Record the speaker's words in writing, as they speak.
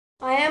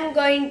I am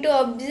going to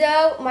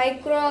observe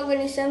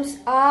microorganisms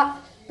are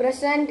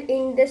present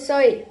in the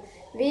soil.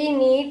 We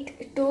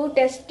need two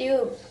test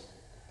tubes,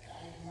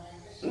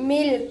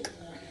 milk,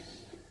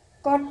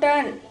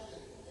 cotton,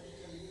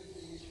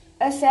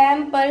 a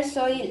sample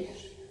soil.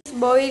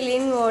 Boil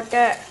in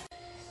water.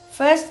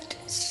 First,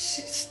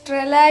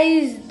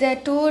 sterilize the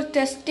two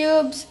test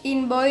tubes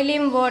in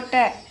boiling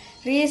water.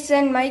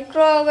 Recent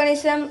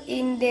microorganisms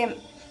in them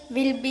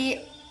will be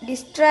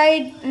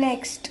destroyed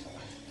next.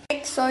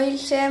 Take soil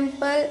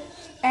sample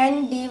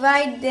and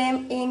divide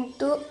them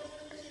into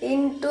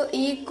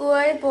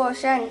equal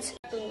portions.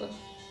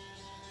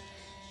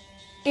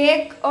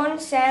 Take one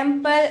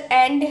sample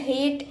and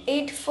heat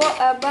it for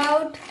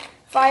about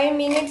 5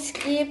 minutes,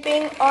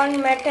 keeping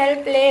on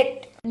metal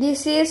plate.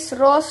 This is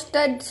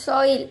roasted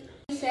soil.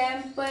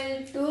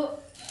 Sample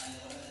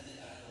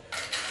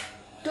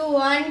to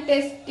one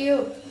test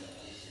tube.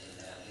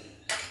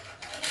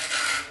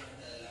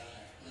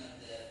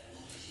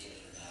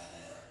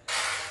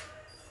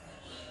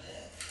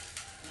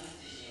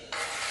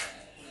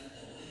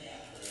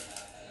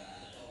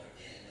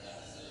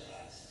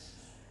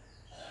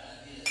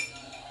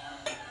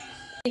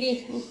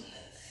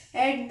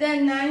 Add the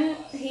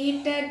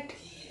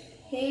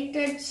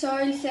heated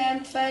soil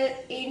sample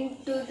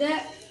into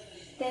the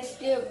test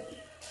tube.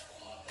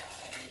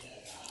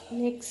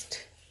 Next.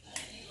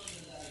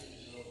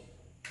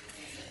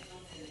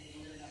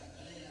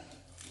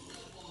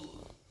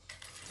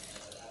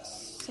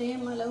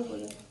 Same அளவு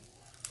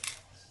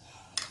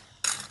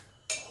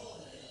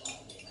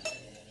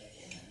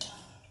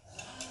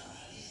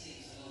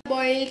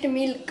boiled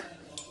milk.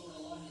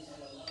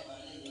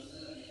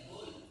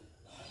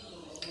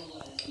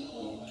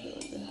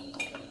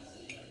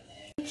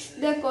 Mix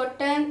the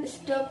cotton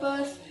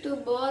stoppers to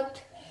both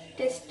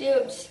test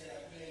tubes.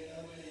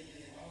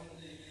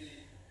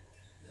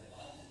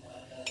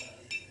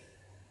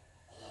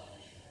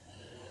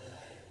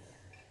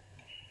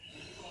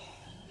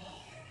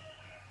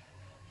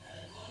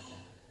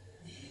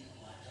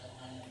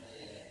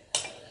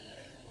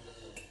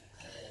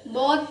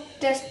 Both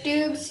test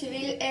tubes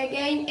will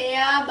again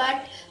air, but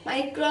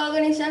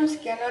microorganisms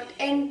cannot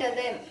enter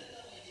them.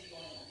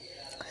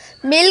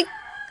 Milk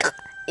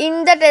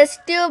in the test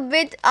tube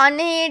with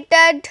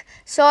unheated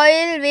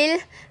soil will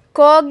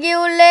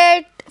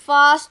coagulate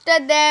faster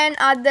than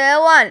other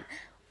one.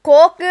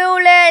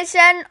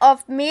 Coagulation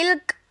of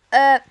milk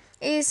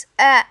is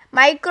a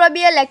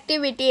microbial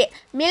activity.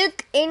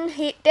 Milk in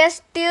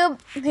test tube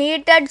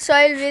heated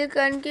soil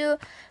will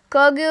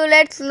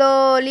coagulate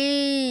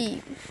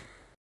slowly.